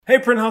Hey,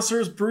 Print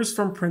Hustlers, Bruce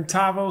from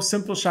Printavo,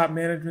 Simple Shop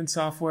Management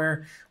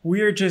Software.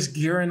 We are just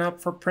gearing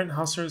up for Print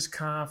Hustlers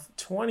Conf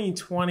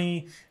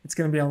 2020. It's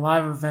going to be a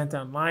live event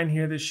online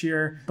here this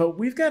year, but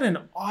we've got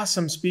an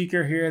awesome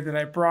speaker here that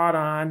I brought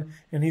on,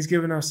 and he's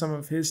given us some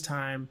of his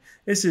time.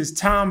 This is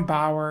Tom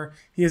Bouwer.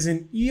 He is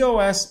an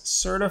EOS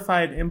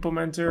certified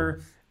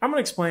implementer. I'm going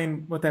to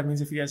explain what that means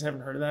if you guys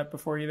haven't heard of that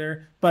before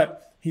either,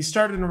 but he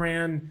started and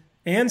ran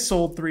and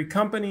sold 3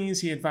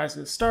 companies. He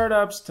advises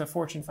startups to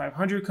Fortune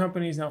 500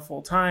 companies now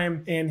full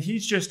time. And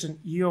he's just an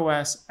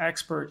EOS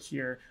expert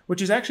here,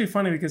 which is actually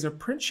funny because a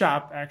print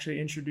shop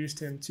actually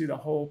introduced him to the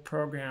whole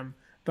program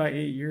about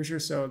 8 years or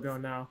so ago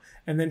now.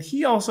 And then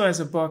he also has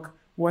a book,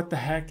 What the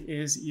Heck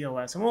is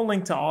EOS? And we'll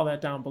link to all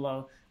that down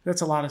below.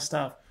 That's a lot of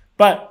stuff.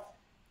 But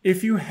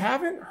if you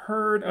haven't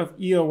heard of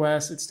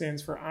EOS, it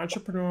stands for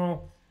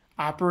Entrepreneurial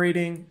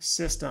Operating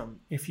System.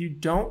 If you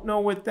don't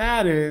know what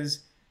that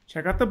is,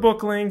 check out the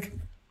book link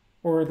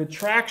or the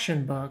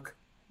Traction book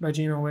by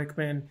Gino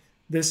Wickman.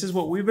 This is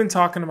what we've been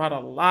talking about a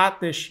lot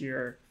this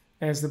year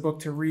as the book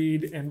to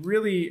read, and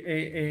really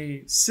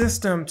a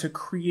system to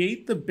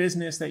create the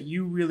business that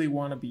you really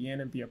want to be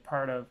in and be a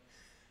part of.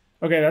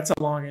 Okay, that's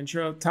a long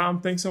intro.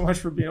 Tom, thanks so much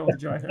for being able to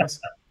join us.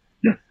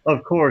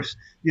 Of course.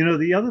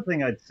 The other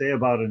thing I'd say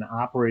about an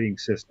operating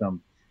system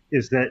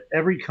is that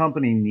every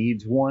company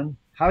needs one.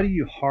 How do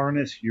you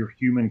harness your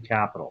human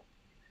capital?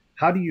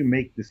 How do you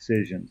make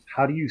decisions?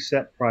 How do you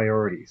set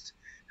priorities?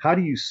 How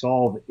do you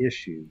solve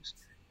issues?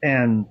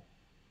 And,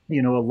 a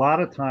lot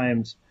of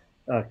times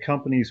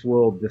companies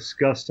will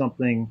discuss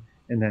something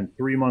and then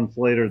 3 months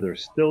later, they're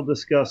still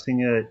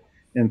discussing it.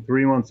 And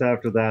 3 months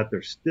after that,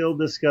 they're still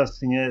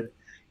discussing it.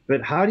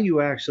 But how do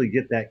you actually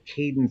get that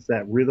cadence,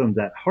 that rhythm,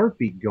 that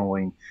heartbeat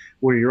going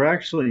where you're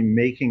actually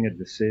making a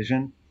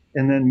decision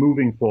and then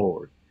moving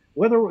forward?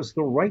 Whether it was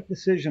the right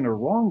decision or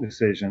wrong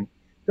decision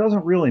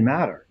doesn't really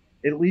matter.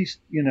 At least,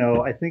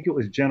 I think it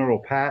was General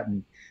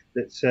Patton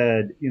that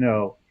said,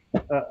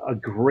 a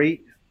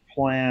great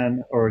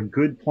plan or a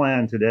good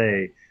plan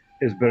today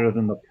is better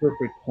than the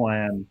perfect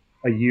plan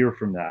a year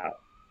from now.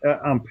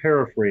 I'm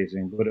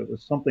paraphrasing, but it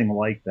was something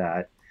like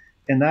that.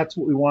 And that's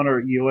what we want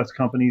our EOS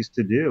companies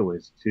to do,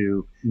 is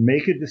to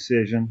make a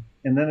decision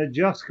and then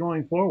adjust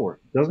going forward.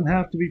 It doesn't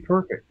have to be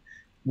perfect.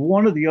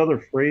 One of the other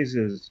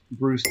phrases,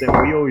 Bruce,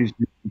 that we always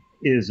use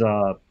is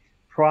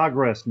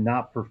progress,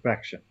 not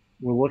perfection.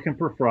 We're looking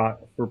for I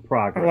like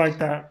progress.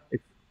 that. It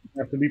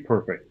doesn't have to be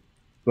perfect,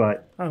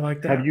 but I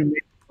like have that. you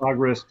made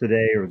progress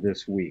today or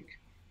this week?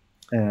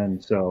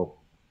 And so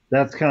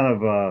that's kind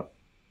of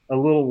a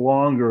little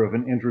longer of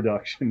an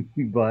introduction,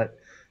 but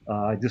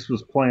I just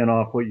was playing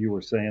off what you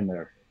were saying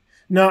there.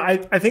 No,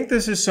 I think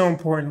this is so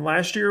important.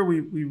 Last year,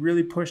 we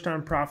really pushed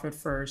on Profit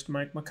First,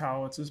 Mike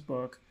Mikalowicz's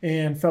book,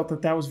 and felt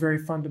that that was very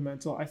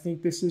fundamental. I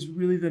think this is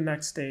really the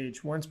next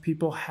stage. Once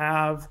people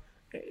have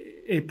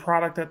a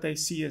product that they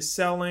see as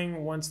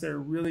selling, once they're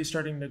really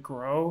starting to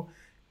grow,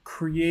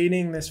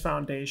 creating this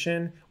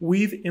foundation,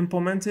 we've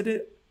implemented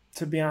it.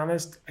 To be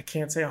honest, I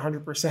can't say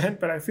 100%,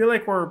 but I feel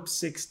like we're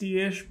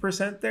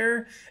 60-ish%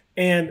 there,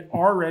 and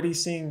already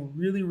seeing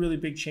really, really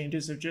big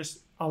changes of just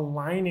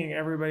aligning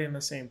everybody on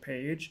the same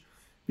page,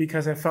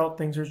 because I felt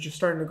things were just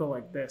starting to go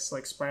like this,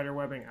 like spider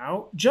webbing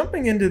out.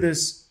 Jumping into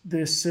this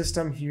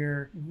system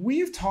here,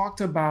 we've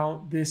talked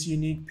about this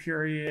unique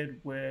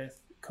period with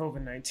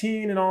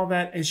COVID-19 and all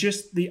that. It's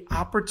just the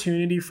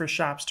opportunity for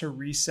shops to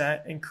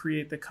reset and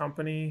create the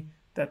company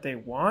that they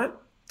want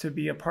to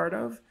be a part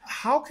of.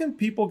 How can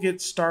people get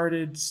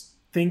started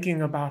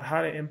thinking about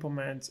how to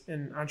implement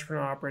an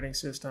entrepreneurial operating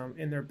system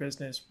in their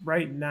business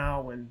right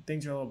now when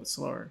things are a little bit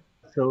slower?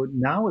 So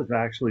now is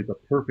actually the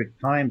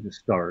perfect time to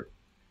start.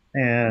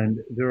 And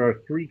there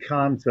are 3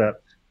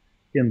 concepts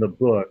in the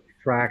book,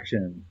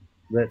 Traction,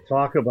 that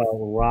talk about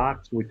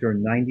rocks, which are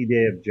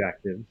 90-day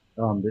objectives,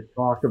 that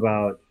talk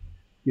about,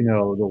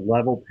 the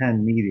level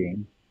 10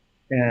 meeting,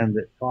 and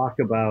that talk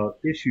about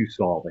issue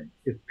solving.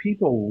 If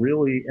people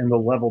really, and the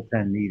level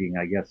 10 meeting,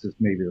 I guess, is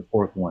maybe the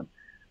fourth one,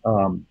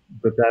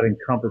 but that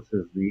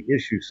encompasses the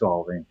issue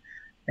solving.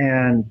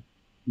 And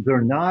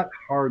they're not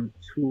hard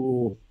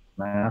tools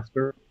to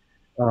master.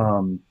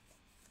 Um,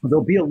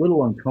 they'll be a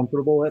little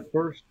uncomfortable at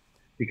first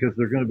because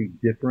they're going to be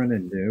different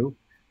and new.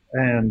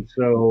 And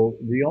so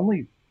the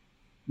only,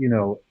 you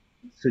know,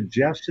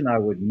 suggestion I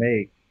would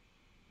make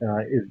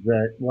is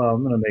that, well,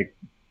 I'm going to make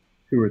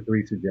 2 or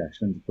 3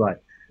 suggestions,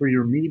 but for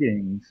your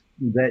meetings,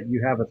 that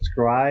you have a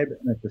scribe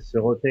and a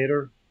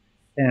facilitator,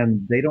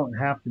 and they don't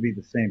have to be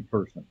the same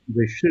person.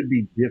 They should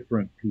be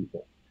different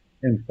people.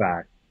 In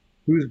fact,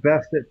 who's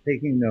best at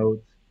taking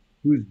notes,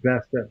 who's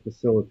best at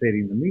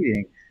facilitating the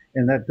meeting,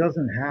 and that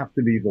doesn't have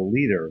to be the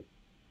leader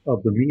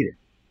of the meeting.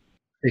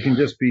 It can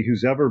just be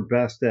who's ever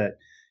best at,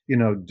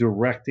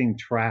 directing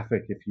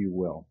traffic, if you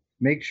will.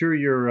 Make sure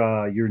your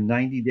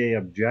 90-day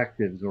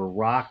objectives, or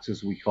rocks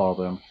as we call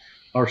them,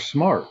 are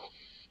smart,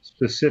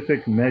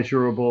 specific,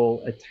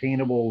 measurable,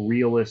 attainable,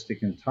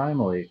 realistic, and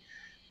timely.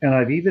 And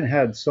I've even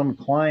had some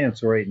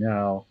clients right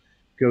now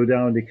go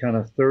down to kind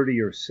of 30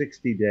 or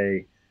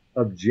 60-day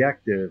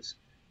objectives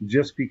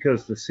just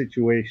because the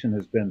situation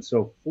has been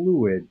so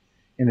fluid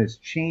and is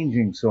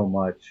changing so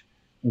much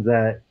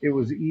that it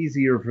was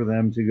easier for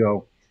them to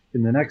go,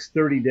 in the next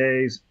 30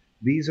 days,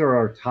 these are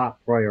our top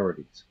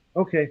priorities.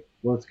 Okay,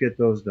 let's get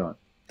those done.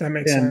 That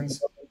makes And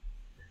sense.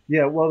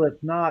 yeah, well,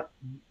 that's not,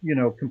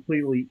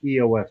 completely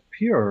EOS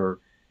pure.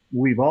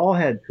 We've all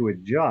had to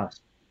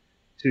adjust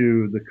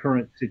to the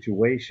current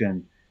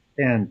situation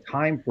and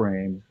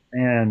timeframes.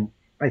 And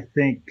I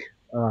think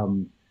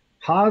um,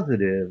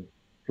 positive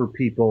for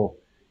people,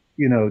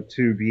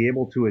 to be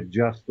able to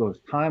adjust those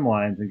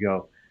timelines and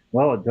go,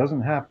 well, it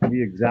doesn't have to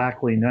be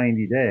exactly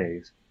 90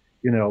 days.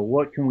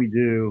 What can we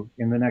do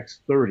in the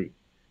next 30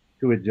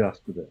 to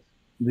adjust to this?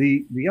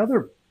 The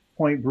other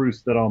point,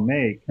 Bruce, that I'll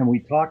make, and we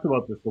talked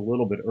about this a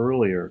little bit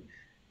earlier,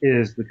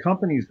 is the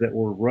companies that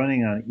were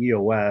running on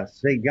EOS,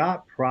 they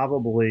got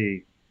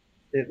probably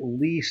at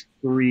least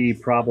 3,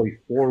 probably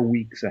 4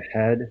 weeks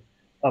ahead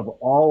of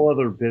all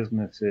other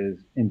businesses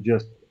in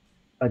just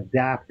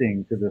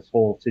adapting to this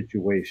whole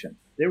situation.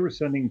 They were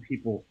sending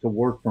people to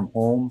work from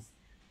home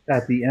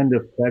at the end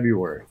of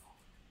February,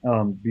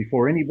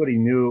 before anybody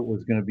knew it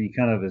was going to be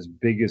kind of as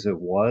big as it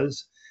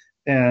was.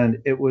 And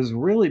it was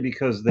really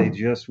because they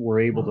just were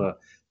able to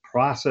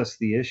process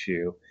the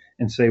issue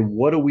and say,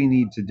 what do we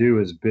need to do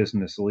as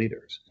business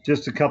leaders?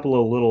 Just a couple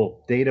of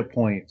little data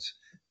points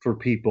for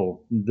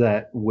people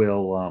that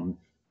will,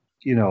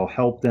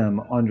 help them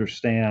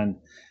understand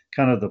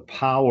kind of the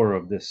power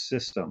of this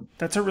system.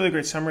 That's a really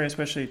great summary,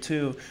 especially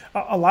too.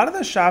 A lot of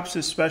the shops,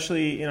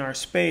 especially in our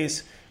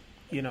space,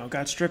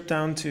 got stripped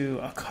down to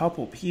a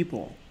couple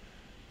people.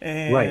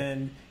 Right.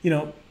 And,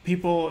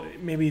 people,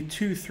 maybe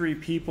 2, 3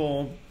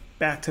 people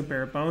back to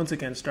bare bones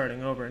again,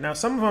 starting over. Now,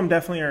 some of them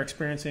definitely are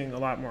experiencing a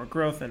lot more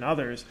growth than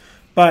others.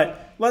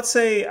 But let's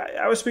say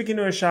I was speaking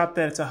to a shop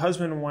that it's a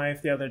husband and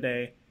wife the other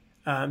day,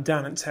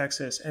 down in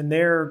Texas, and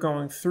they're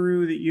going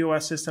through the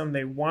EOS system.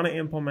 They want to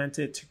implement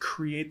it to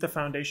create the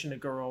foundation to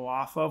grow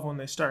off of when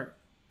they start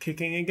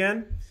kicking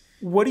again.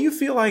 What do you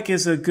feel like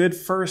is a good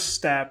first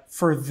step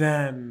for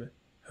them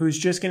who's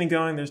just getting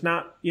going? There's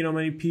not,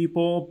 many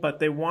people, but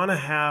they want to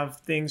have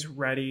things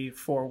ready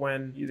for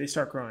when they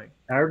start growing.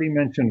 I already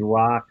mentioned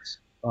rocks,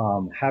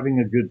 having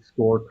a good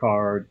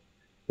scorecard,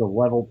 the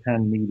level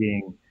 10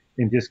 meeting,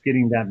 and just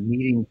getting that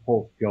meeting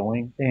pulse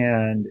going.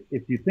 And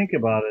if you think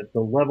about it, the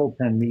level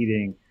 10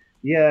 meeting,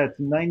 yeah, it's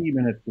 90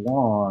 minutes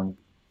long,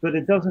 but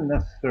it doesn't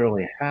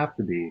necessarily have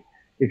to be.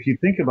 If you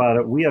think about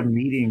it, we have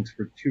meetings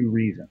for two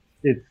reasons.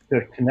 It's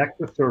to connect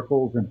the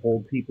circles and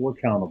hold people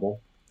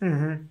accountable,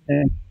 Mm-hmm.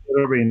 and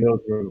everybody knows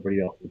what everybody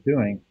else is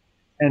doing,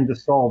 and to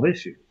solve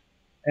issues.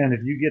 And if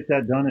you get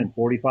that done in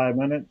 45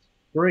 minutes,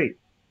 great.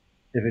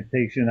 If it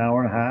takes you an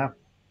hour and a half,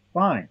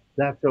 fine.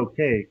 That's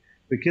okay.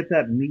 But get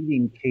that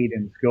meeting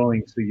cadence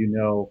going so you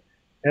know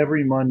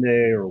every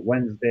Monday or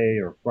Wednesday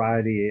or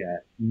Friday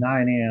at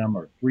 9 a.m.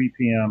 or 3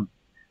 p.m.,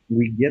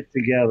 we get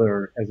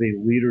together as a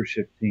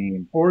leadership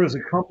team or as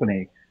a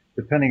company,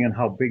 depending on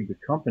how big the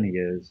company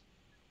is.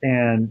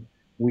 And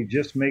we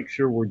just make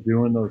sure we're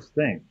doing those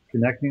things,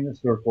 connecting the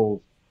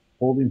circles,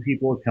 holding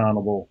people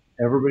accountable.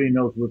 Everybody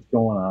knows what's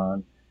going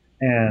on,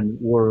 and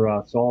we're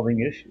solving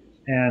issues.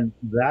 And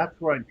that's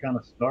where I'd kind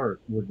of start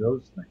with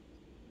those things.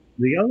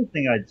 The other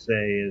thing I'd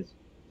say is,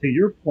 to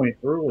your point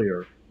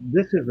earlier,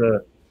 this is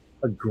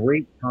a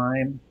great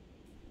time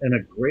and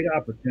a great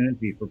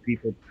opportunity for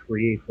people to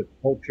create the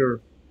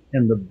culture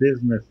and the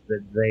business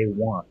that they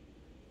want.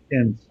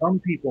 And some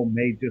people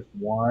may just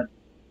want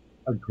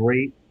a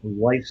great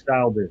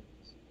lifestyle business.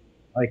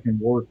 I can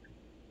work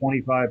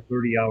 25,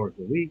 30 hours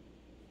a week.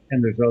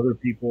 And there's other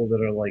people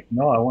that are like,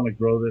 no, I want to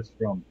grow this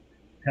from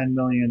 10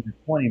 million to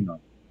 20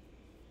 million.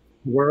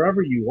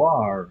 Wherever you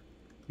are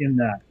in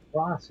that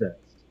process,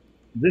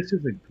 this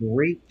is a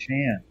great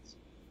chance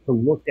to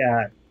look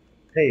at,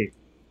 hey,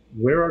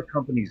 where are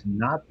companies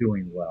not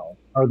doing well?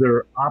 Are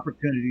there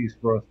opportunities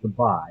for us to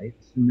buy,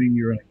 assuming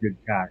you're in a good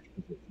cash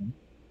position,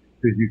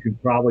 because you can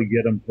probably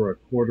get them for a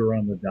quarter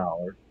on the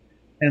dollar?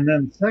 And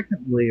then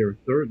secondly or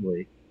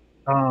thirdly,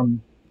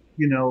 um,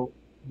 you know,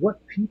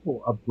 what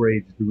people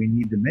upgrades do we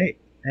need to make?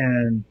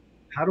 And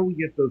how do we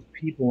get those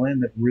people in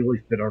that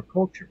really fit our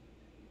culture?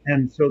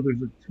 And so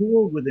there's a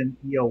tool within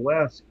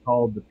EOS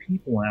called the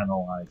People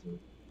Analyzer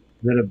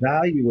that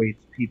evaluates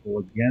people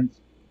against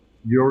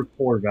your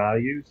core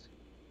values.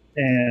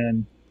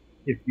 And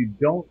if you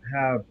don't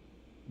have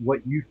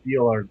what you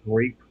feel are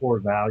great core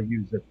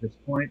values at this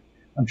point,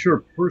 I'm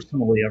sure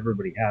personally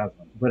everybody has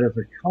them, but as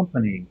a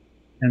company,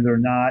 and they're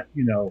not,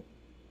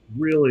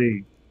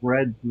 really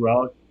spread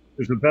throughout,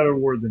 there's a better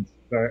word than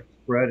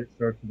spread. It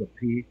starts with a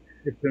P.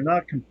 If they're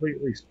not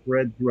completely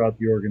spread throughout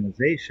the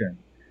organization,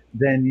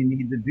 then you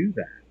need to do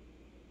that.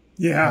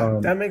 Yeah,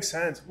 Um, that makes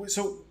sense.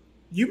 So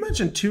you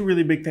mentioned two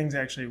really big things,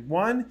 actually.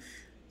 One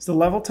is the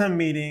level 10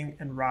 meeting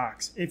and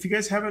rocks. If you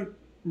guys haven't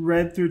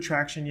read through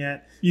Traction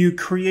yet, you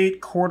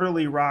create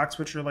quarterly rocks,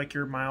 which are like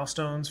your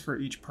milestones for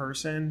each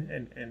person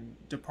and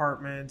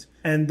department.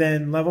 And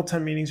then level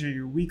 10 meetings are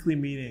your weekly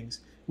meetings.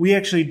 We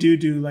actually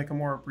do like a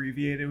more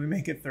abbreviated. We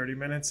make it 30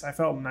 minutes. I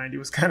felt 90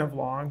 was kind of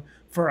long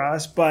for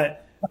us,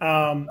 but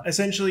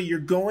Essentially, you're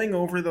going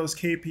over those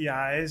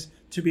KPIs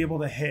to be able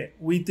to hit.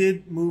 We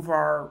did move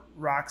our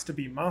rocks to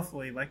be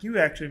monthly, like you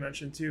actually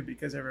mentioned too,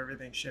 because of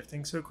everything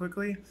shifting so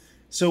quickly.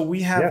 So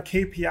we have Yeah,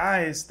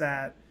 KPIs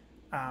that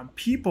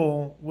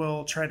people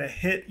will try to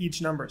hit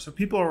each number. So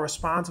people are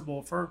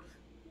responsible for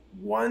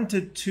 1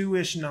 to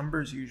 2-ish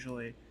numbers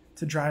usually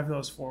to drive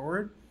those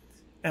forward.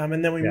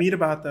 And then we yeah. meet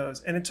about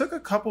those. And it took a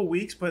couple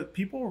weeks, but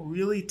people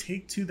really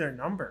take to their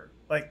number.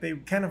 Like they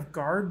kind of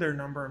guard their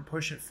number and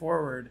push it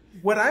forward.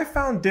 What I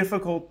found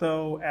difficult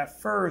though at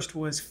first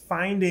was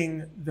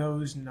finding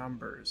those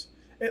numbers,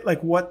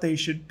 like what they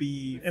should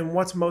be and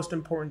what's most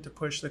important to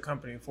push the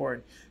company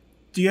forward.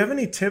 Do you have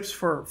any tips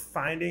for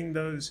finding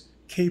those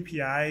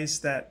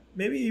KPIs that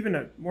maybe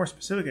even more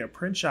specifically a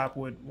print shop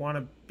would want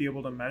to be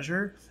able to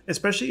measure,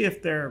 especially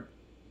if they're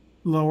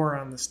lower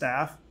on the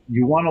staff?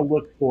 You want to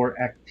look for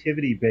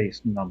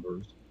activity-based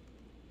numbers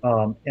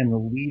and the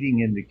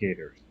leading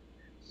indicators.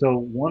 So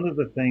one of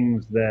the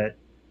things that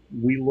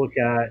we look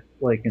at,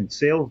 like in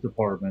sales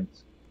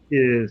departments,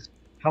 is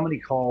how many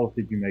calls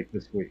did you make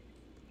this week?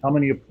 How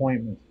many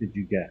appointments did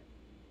you get?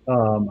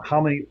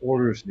 How many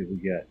orders did we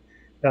get?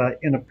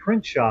 In a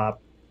print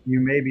shop, you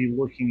may be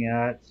looking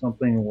at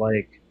something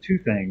like two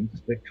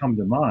things that come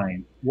to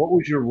mind. What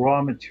was your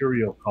raw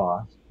material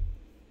cost?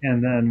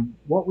 And then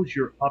what was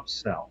your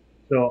upsell?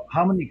 So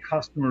how many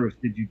customers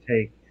did you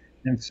take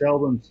and sell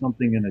them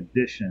something in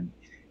addition?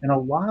 And a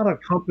lot of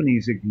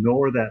companies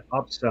ignore that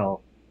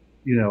upsell,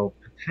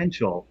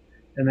 potential,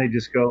 and they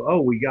just go, oh,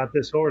 we got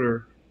this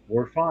order,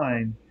 we're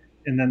fine,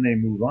 and then they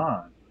move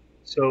on.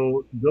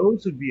 So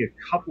those would be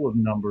a couple of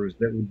numbers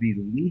that would be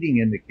leading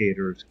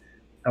indicators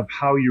of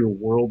how your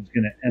world's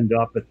going to end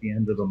up at the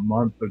end of the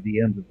month or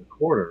the end of the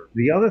quarter.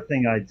 The other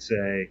thing I'd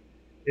say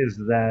is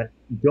that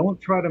don't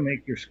try to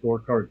make your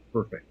scorecard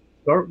perfect.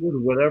 Start with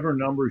whatever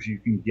numbers you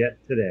can get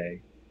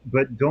today,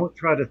 but don't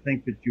try to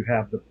think that you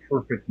have the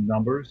perfect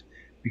numbers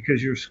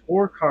because your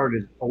scorecard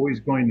is always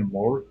going to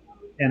morph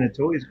and it's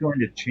always going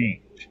to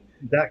change.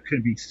 That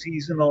could be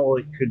seasonal,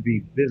 it could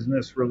be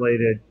business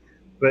related,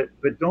 but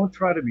don't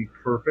try to be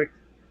perfect.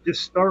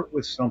 Just start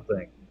with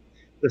something.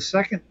 The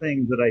second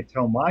thing that I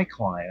tell my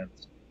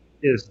clients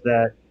is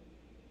that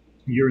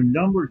your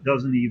number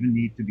doesn't even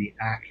need to be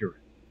accurate.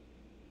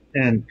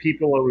 And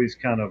people always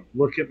kind of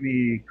look at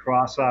me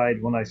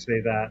cross-eyed when I say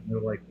that, and they're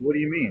like, what do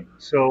you mean?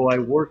 So I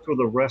worked with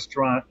a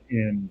restaurant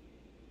in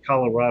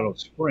Colorado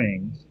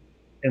Springs,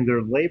 and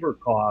their labor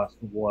cost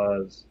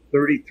was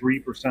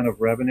 33%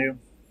 of revenue.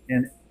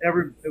 And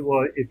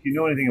well, if you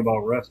know anything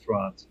about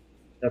restaurants,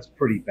 that's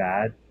pretty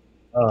bad.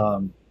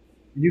 Um,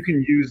 you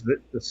can use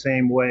the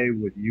same way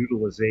with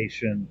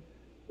utilization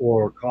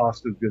or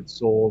cost of goods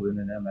sold in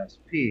an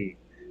MSP,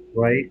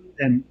 right?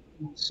 And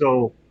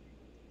so,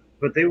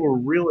 but they were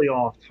really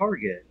off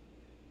target.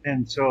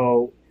 And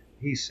so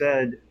he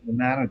said, the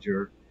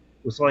manager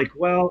was like,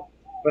 well,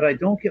 but I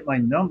don't get my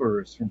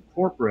numbers from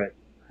corporate,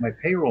 my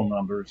payroll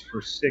numbers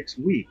for 6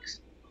 weeks.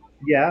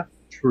 Yeah,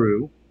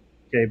 true.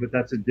 Okay, but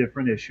that's a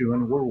different issue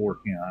and we're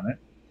working on it.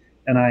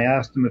 And I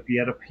asked him if he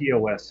had a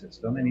POS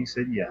system and he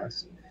said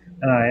yes.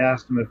 And I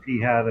asked him if he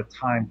had a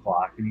time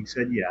clock and he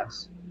said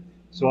yes.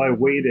 So I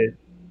waited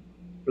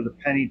for the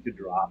penny to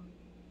drop.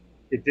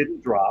 It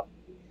didn't drop.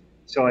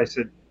 So I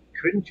said,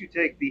 couldn't you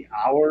take the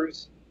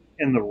hours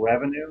and the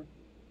revenue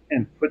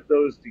and put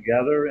those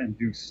together and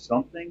do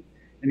something?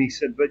 And he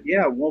said, but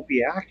yeah, it won't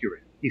be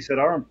accurate. He said,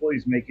 our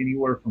employees make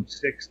anywhere from $6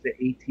 to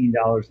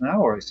 $18 an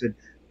hour. I said,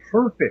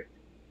 perfect.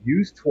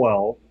 Use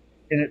 12.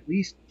 And at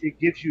least it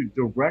gives you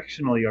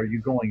directionally, are you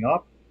going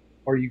up?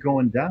 Or are you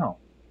going down?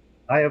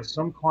 I have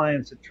some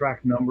clients that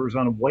track numbers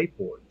on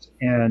whiteboards,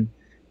 and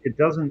it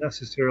doesn't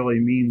necessarily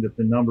mean that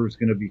the number is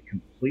going to be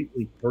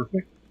completely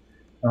perfect,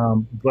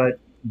 but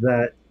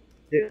that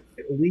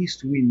at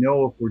least we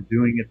know if we're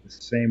doing it the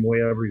same way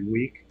every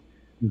week,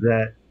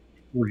 that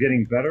we're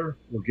getting better,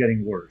 we're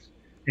getting worse.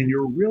 And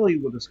you're really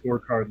with a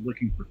scorecard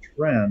looking for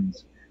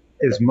trends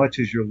as much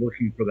as you're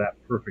looking for that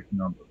perfect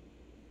number.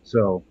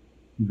 So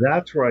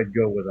that's where I'd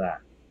go with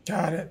that.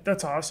 Got it.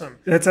 That's awesome.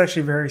 That's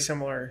actually very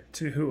similar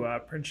to who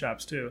print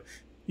shops too.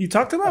 You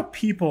talked about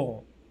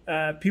people.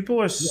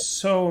 People are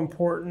so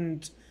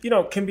important.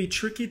 Can be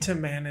tricky to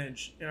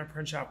manage in a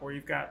print shop where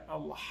you've got a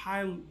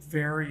high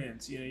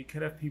variance. You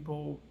could have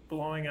people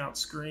blowing out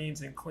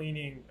screens and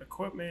cleaning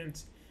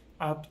equipment,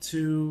 up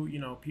to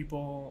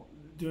people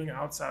doing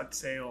outside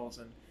sales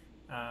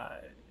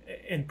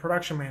and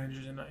production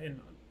managers and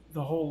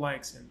the whole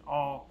likes and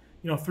all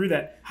through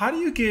that. How do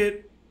you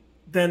get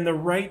then the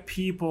right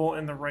people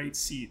in the right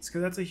seats?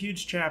 Because that's a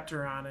huge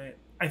chapter on it.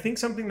 I think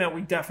something that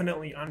we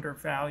definitely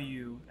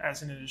undervalue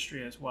as an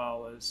industry as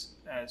well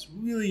as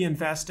really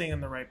investing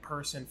in the right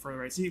person for the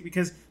right seat,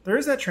 because there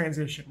is that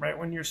transition, right?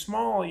 When you're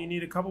small, you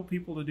need a couple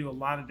people to do a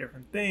lot of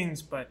different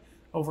things, but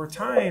over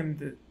time,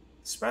 the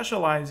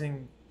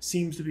specializing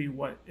seems to be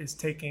what is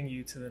taking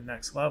you to the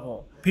next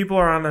level. People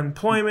are on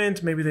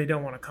unemployment, maybe they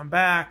don't want to come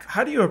back.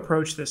 How do you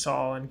approach this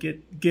all and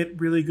get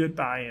really good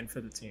buy-in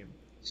for the team?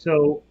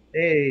 So,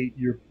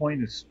 your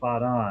point is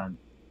spot on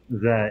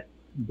that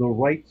the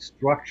right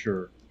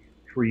structure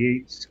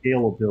creates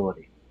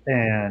scalability.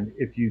 And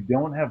if you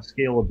don't have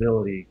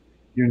scalability,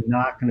 you're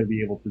not going to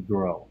be able to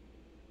grow.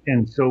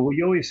 And so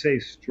we always say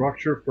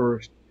structure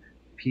first,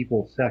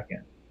 people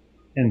second.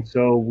 And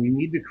so we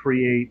need to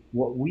create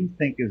what we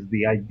think is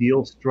the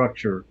ideal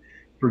structure,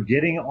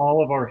 forgetting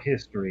all of our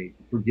history,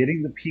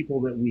 forgetting the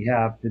people that we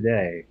have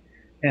today.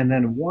 And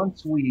then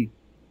once we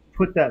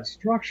put that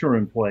structure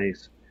in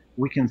place,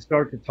 we can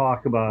start to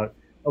talk about,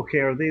 okay,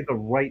 are they the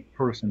right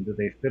person? Do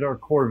they fit our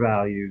core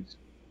values?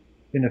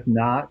 And if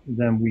not,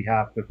 then we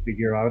have to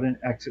figure out an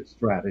exit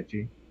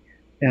strategy.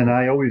 And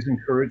I always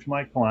encourage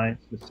my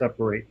clients to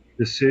separate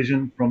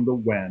decision from the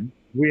when.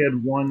 We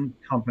had one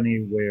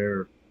company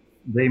where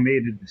they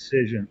made a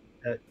decision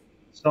that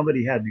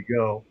somebody had to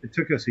go. It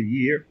took us a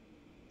year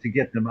to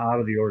get them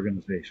out of the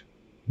organization,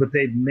 but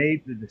they'd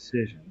made the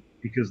decision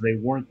because they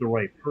weren't the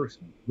right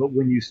person. But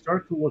when you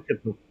start to look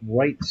at the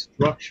right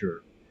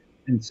structure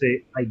and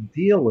say,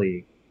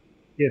 ideally,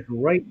 if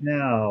right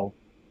now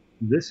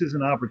this is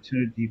an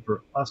opportunity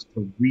for us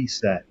to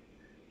reset,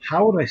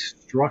 how would I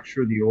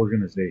structure the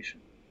organization?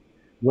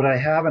 Would I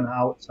have an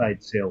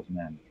outside sales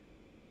manager?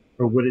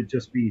 Or would it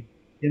just be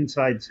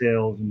inside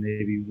sales and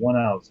maybe one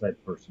outside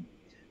person?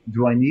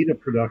 Do I need a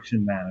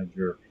production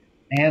manager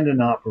and an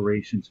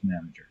operations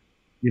manager?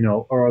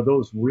 Or are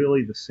those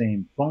really the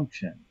same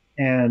function?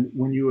 And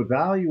when you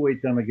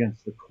evaluate them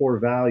against the core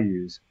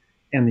values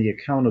and the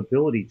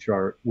accountability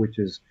chart, which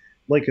is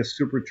like a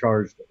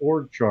supercharged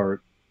org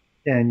chart,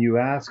 and you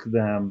ask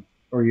them,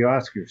 or you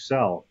ask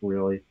yourself,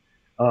 really,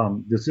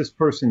 does this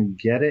person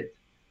get it,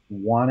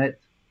 want it,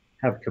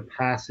 have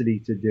capacity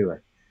to do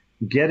it?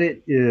 Get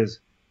it is,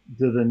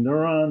 do the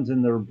neurons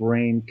in their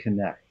brain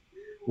connect?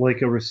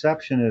 Like a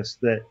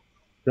receptionist that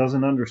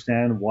doesn't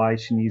understand why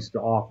she needs to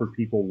offer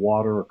people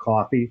water or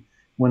coffee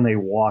when they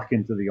walk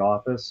into the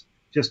office,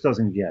 just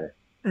doesn't get it,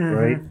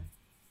 right?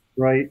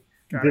 Right?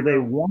 Do they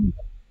want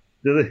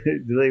it?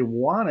 Do they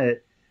want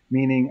it?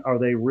 Meaning, are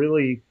they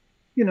really,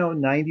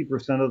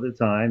 90% of the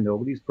time,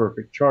 nobody's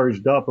perfect,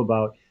 charged up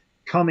about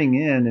coming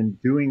in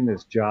and doing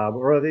this job,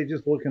 or are they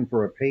just looking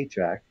for a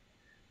paycheck?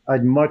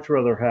 I'd much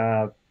rather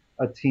have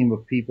a team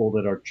of people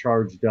that are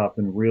charged up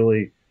and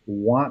really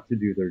want to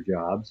do their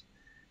jobs.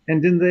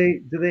 And do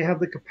they have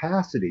the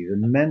capacity, the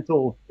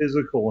mental,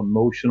 physical,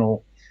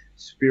 emotional,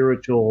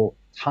 spiritual,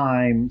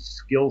 time,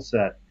 skill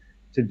set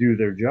to do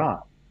their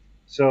job?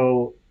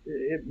 So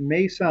it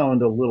may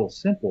sound a little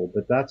simple,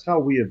 but that's how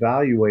we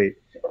evaluate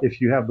if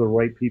you have the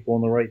right people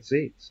in the right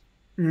seats.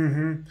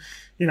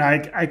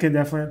 I could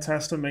definitely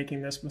attest to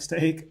making this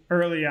mistake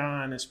early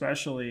on,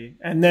 especially,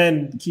 and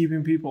then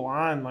keeping people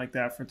on like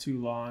that for too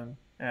long,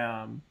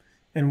 and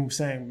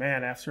saying,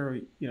 man,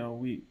 after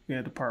we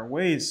had to part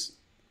ways,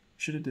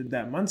 should have did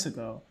that months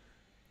ago.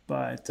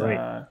 But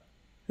Right.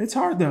 it's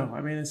hard though.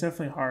 I mean, it's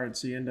definitely hard.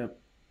 So you end up,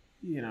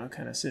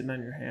 kind of sitting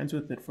on your hands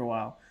with it for a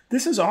while.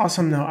 This is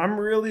awesome though. I'm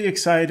really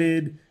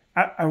excited.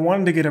 I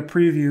wanted to get a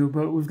preview,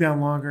 but we've gone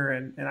longer,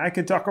 and I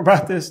could talk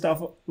about this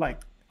stuff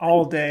like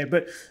all day.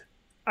 But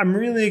I'm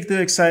really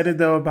excited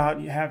though about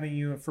having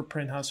you for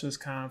Print Hustlers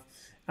Conf.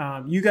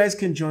 You guys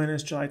can join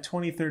us July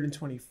 23rd and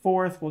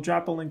 24th. We'll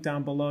drop a link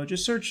down below.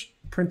 Just search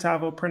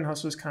Printavo, Print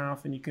Hustlers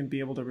Conf, and you can be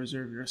able to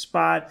reserve your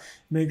spot.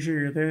 Make sure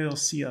you're there. You'll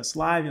see us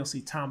live. You'll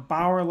see Tom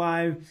Bouwer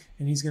live,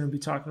 and he's going to be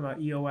talking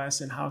about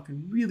EOS and how it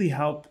can really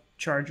help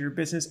charge your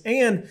business,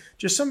 and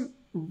just some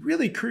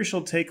really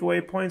crucial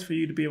takeaway points for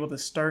you to be able to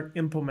start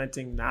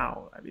implementing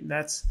now. I mean,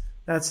 that's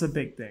the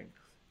big thing,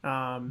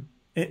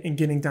 in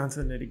getting down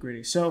to the nitty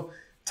gritty. So,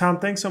 Tom,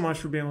 thanks so much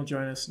for being able to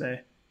join us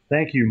today.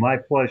 Thank you. My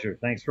pleasure.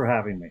 Thanks for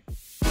having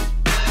me.